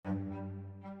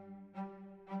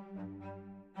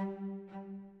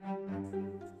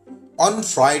On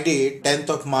Friday, 10th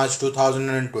of March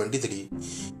 2023,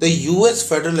 the US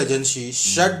federal agency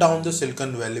shut down the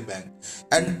Silicon Valley Bank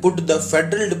and put the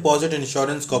Federal Deposit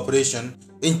Insurance Corporation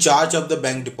in charge of the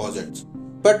bank deposits.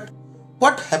 But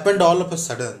what happened all of a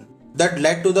sudden that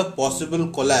led to the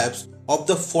possible collapse of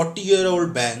the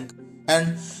 40-year-old bank?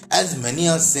 And as many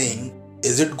are saying,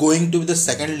 is it going to be the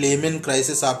second Lehman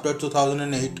crisis after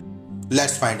 2008?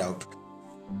 Let's find out.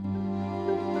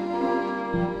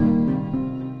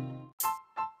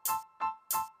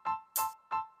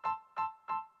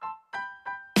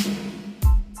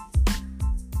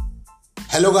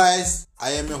 Hello guys,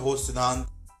 I am your host Siddhant.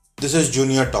 This is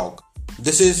Junior Talk.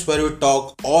 This is where we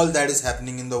talk all that is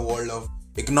happening in the world of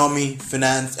economy,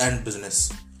 finance and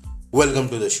business. Welcome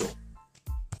to the show.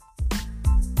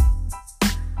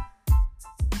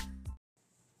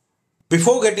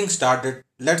 Before getting started,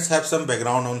 let's have some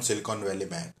background on Silicon Valley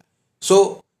Bank.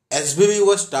 So, SVB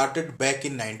was started back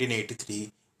in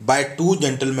 1983 by two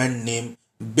gentlemen named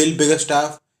Bill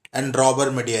Biggerstaff and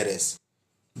Robert Medeiros.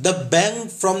 The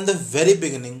bank from the very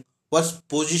beginning was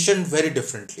positioned very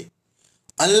differently.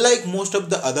 Unlike most of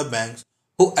the other banks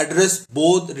who address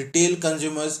both retail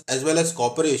consumers as well as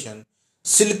corporations,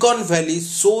 Silicon Valley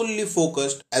solely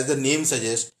focused, as the name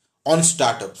suggests, on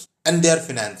startups and their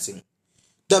financing.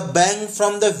 The bank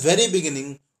from the very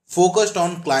beginning focused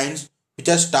on clients which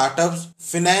are startups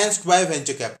financed by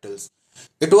venture capitals.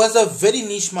 It was a very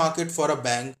niche market for a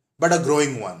bank but a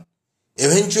growing one.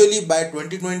 Eventually by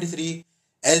 2023,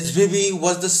 SVB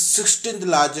was the 16th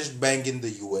largest bank in the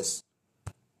US.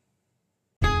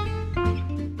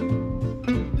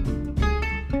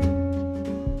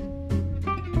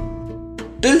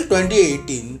 Till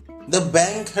 2018, the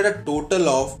bank had a total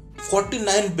of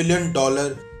 $49 billion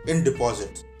in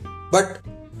deposits, but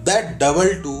that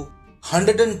doubled to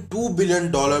 $102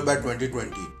 billion by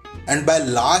 2020, and by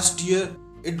last year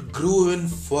it grew even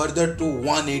further to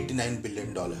 $189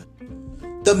 billion.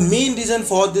 The main reason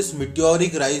for this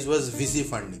meteoric rise was VC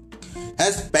funding.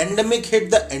 As pandemic hit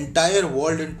the entire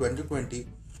world in 2020,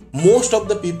 most of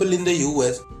the people in the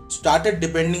US started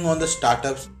depending on the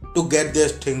startups to get their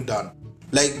thing done,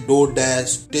 like DoorDash,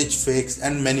 Stitch Fix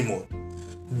and many more.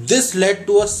 This led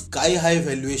to a sky-high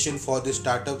valuation for the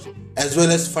startups as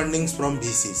well as fundings from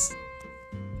VCs.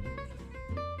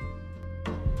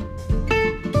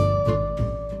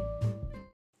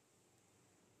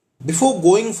 Before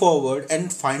going forward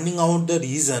and finding out the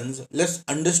reasons, let's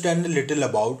understand a little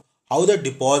about how the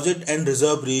deposit and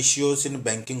reserve ratios in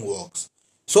banking works.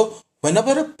 So,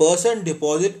 whenever a person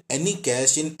deposits any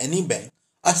cash in any bank,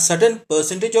 a certain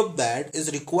percentage of that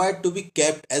is required to be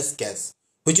kept as cash,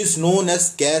 which is known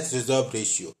as cash reserve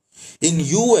ratio. In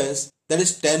US, that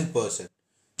is 10%.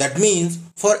 That means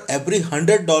for every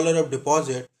 $100 of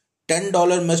deposit,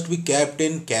 $10 must be kept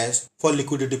in cash for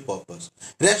liquidity purpose.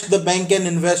 Rest the bank can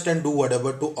invest and do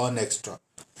whatever to earn extra.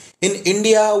 In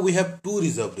India, we have two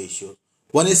reserve ratios.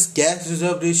 One is cash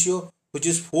reserve ratio, which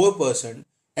is 4%,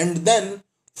 and then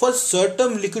for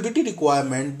certain liquidity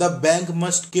requirement, the bank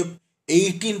must keep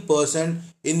 18%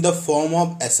 in the form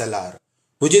of SLR,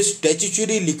 which is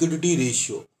statutory liquidity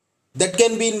ratio, that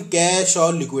can be in cash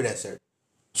or liquid asset.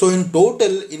 So in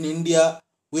total in India,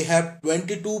 we have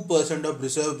 22% of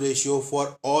reserve ratio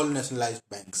for all nationalized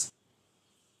banks.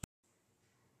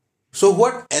 So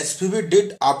what SVB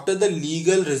did after the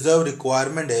legal reserve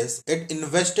requirement is it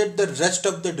invested the rest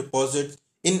of the deposits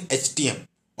in HTM,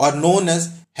 or known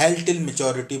as held till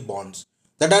maturity bonds,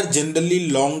 that are generally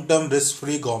long-term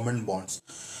risk-free government bonds.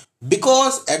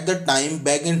 Because at the time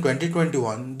back in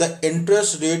 2021, the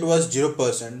interest rate was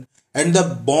 0% and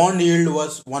the bond yield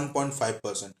was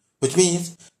 1.5%, which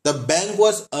means the bank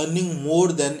was earning more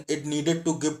than it needed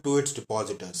to give to its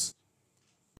depositors.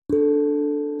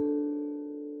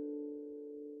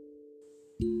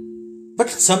 But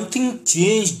something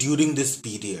changed during this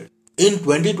period. In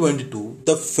 2022,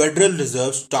 the Federal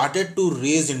Reserve started to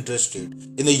raise interest rate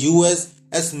in the US,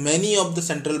 as many of the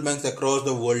central banks across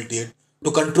the world did,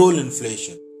 to control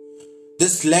inflation.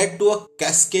 This led to a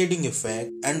cascading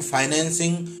effect and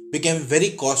financing became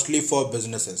very costly for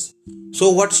businesses. So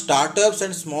what startups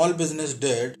and small business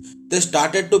did, they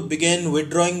started to begin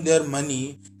withdrawing their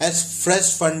money as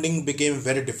fresh funding became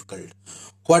very difficult.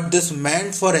 What this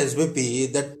meant for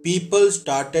SVP that people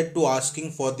started to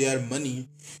asking for their money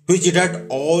which it had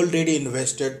already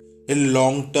invested in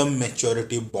long-term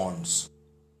maturity bonds.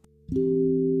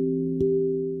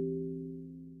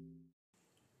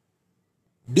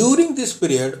 During this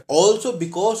period, also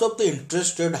because of the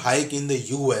interest rate hike in the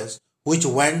US, which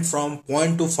went from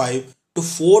 0.25 to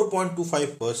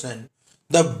 4.25%,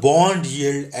 the bond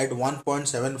yield at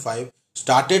 1.75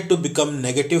 started to become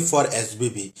negative for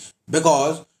SBB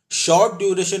because short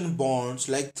duration bonds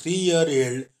like 3-year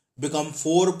yield become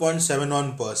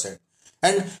 4.71%.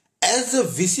 And as the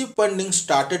VC funding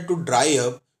started to dry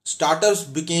up, startups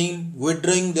began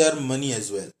withdrawing their money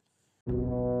as well.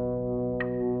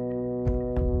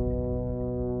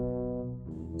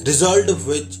 Result of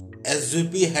which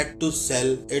SVP had to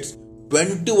sell its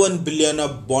 21 billion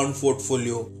of bond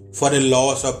portfolio for a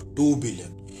loss of 2 billion,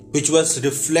 which was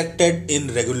reflected in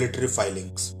regulatory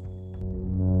filings.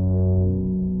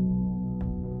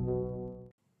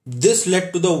 This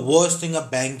led to the worst thing a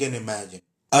bank can imagine,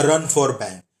 a run for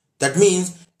bank. That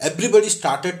means everybody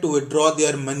started to withdraw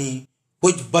their money,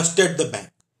 which busted the bank.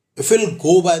 If we'll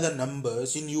go by the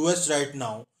numbers, in US right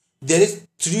now, there is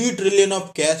 3 trillion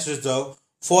of cash reserve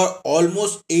for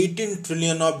almost 18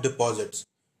 trillion of deposits.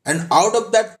 And out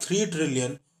of that 3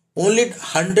 trillion, only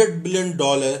 $100 billion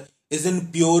is in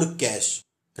pure cash.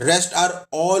 Rest are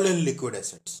all in liquid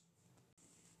assets.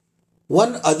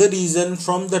 One other reason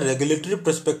from the regulatory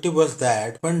perspective was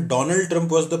that when Donald Trump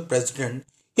was the president,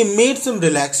 he made some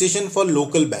relaxation for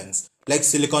local banks like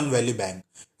Silicon Valley Bank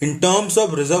in terms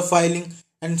of reserve filing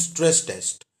and stress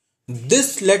test.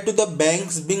 This led to the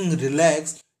banks being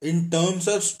relaxed in terms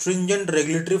of stringent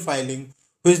regulatory filing,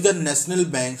 which the national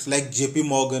banks like JP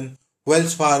Morgan,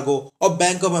 Wells Fargo, or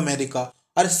Bank of America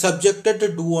are subjected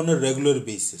to do on a regular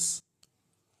basis.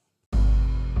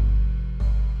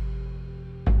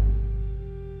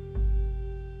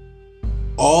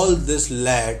 All this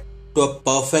led to a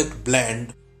perfect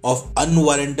blend of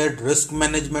unwarranted risk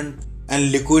management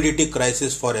and liquidity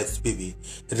crisis for SPV,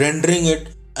 rendering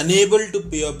it unable to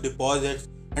pay up deposits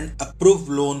and approve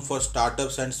loan for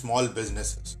startups and small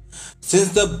businesses.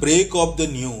 Since the break of the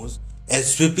news,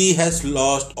 SVP has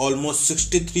lost almost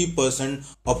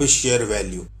 63% of its share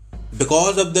value.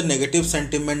 Because of the negative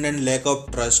sentiment and lack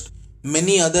of trust,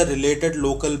 many other related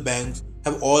local banks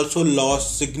have also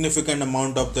lost significant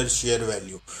amount of their share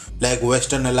value, like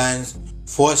Western Alliance,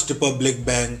 First Republic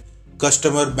Bank,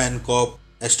 Customer Bancorp,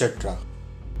 etc.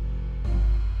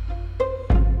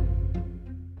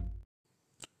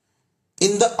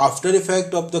 In the after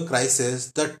effect of the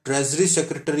crisis, the Treasury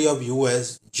Secretary of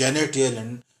US, Janet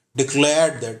Yellen,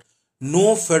 declared that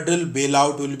no federal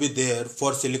bailout will be there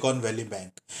for Silicon Valley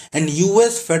Bank, and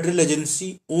US federal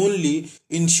agency only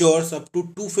insures up to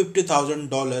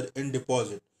 $250,000 in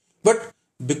deposit. But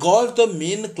because the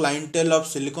main clientele of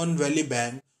Silicon Valley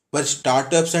Bank were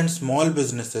startups and small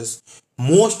businesses,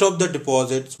 most of the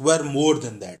deposits were more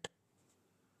than that.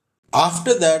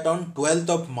 After that, on 12th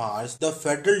of March, the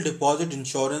Federal Deposit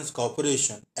Insurance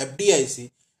Corporation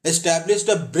 (FDIC) established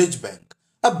a bridge bank.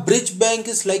 A bridge bank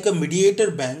is like a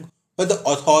mediator bank where the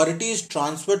authority is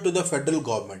transferred to the federal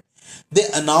government. They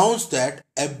announced that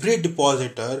every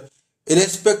depositor,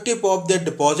 irrespective of their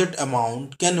deposit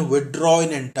amount, can withdraw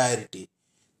in entirety.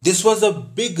 This was a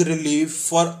big relief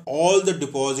for all the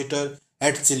depositors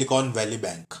at Silicon Valley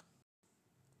Bank.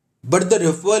 But the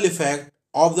ripple effect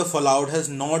of the fallout has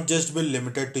not just been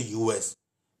limited to US.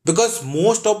 Because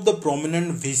most of the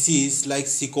prominent VCs like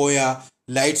Sequoia,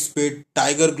 Lightspeed,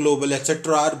 Tiger Global,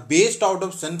 etc. are based out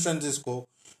of San Francisco,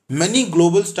 many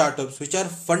global startups which are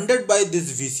funded by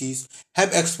these VCs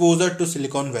have exposure to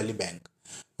Silicon Valley Bank.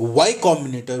 Y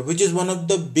Combinator, which is one of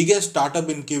the biggest startup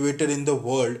incubator in the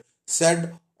world,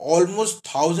 said almost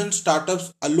 1,000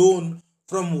 startups alone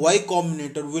from Y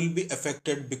Combinator will be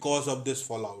affected because of this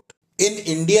fallout. In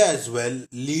India as well,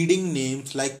 leading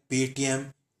names like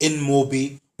Paytm,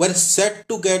 InMobi were set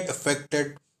to get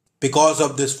affected because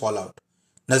of this fallout.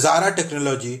 Nazara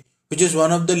Technology, which is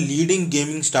one of the leading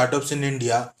gaming startups in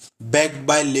India, backed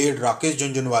by late Rakesh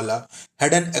Jhunjhunwala,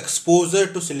 had an exposure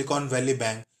to Silicon Valley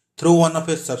Bank through one of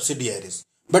its subsidiaries.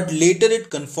 But later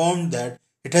it confirmed that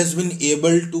it has been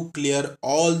able to clear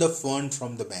all the funds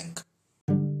from the bank.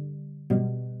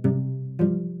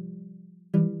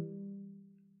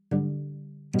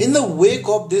 In the wake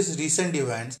of these recent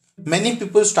events, many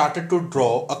people started to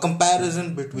draw a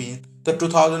comparison between the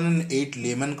 2008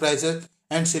 Lehman crisis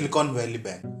and Silicon Valley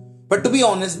Bank. But to be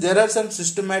honest, there are some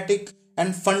systematic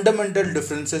and fundamental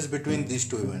differences between these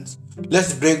two events.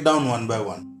 Let's break down one by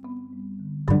one.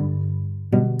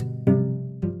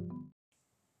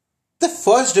 The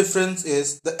first difference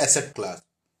is the asset class.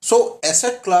 So,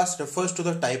 asset class refers to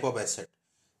the type of asset.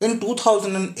 In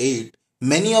 2008,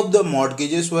 many of the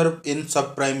mortgages were in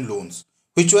subprime loans,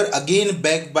 which were again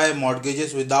backed by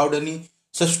mortgages without any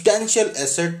substantial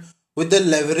asset with the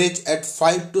leverage at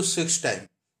 5 to 6 times.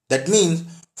 That means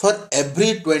for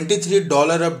every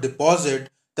 $23 of deposit,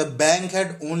 the bank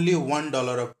had only $1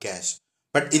 of cash.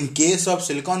 But in case of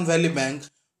Silicon Valley Bank,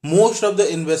 most of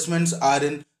the investments are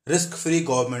in risk-free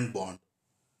government bond.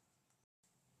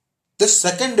 The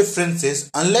second difference is,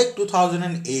 unlike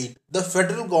 2008, the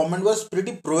federal government was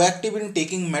pretty proactive in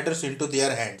taking matters into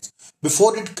their hands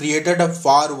before it created a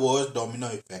far worse domino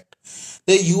effect.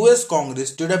 The US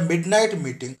Congress did a midnight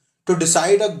meeting to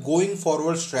decide a going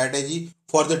forward strategy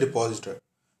for the depositor,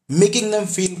 making them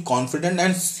feel confident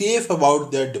and safe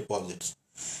about their deposits.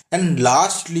 And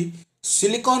lastly,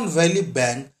 Silicon Valley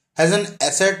Bank has an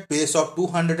asset base of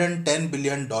 $210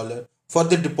 billion for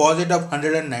the deposit of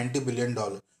 $190 billion.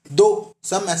 Though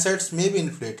some assets may be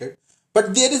inflated,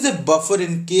 but there is a buffer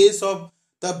in case of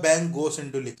the bank goes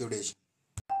into liquidation.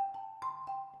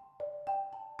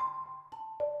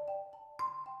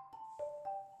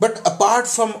 But apart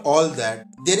from all that,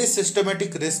 there is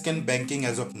systematic risk in banking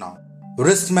as of now.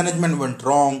 Risk management went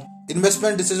wrong,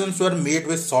 investment decisions were made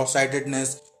with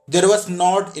short-sightedness, there was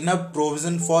not enough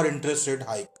provision for interest rate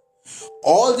hike.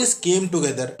 All this came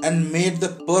together and made the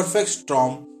perfect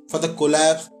storm for the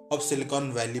collapse of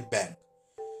Silicon Valley Bank.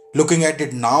 Looking at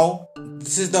it now,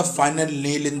 this is the final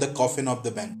nail in the coffin of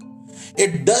the bank.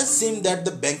 It does seem that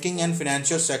the banking and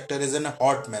financial sector is in a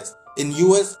hot mess in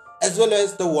US as well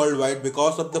as the worldwide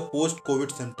because of the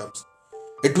post-COVID symptoms.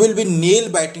 It will be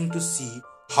nail-biting to see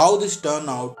how this turn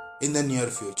out in the near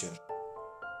future.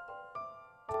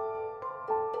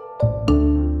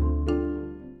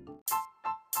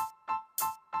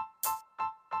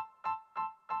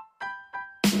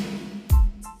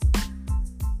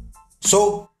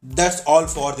 So that's all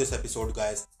for this episode,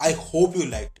 guys. I hope you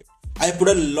liked it. I put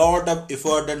a lot of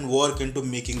effort and work into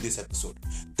making this episode.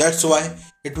 That's why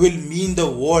it will mean the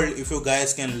world if you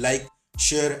guys can like,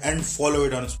 share, and follow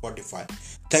it on Spotify.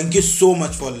 Thank you so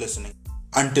much for listening.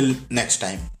 Until next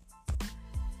time.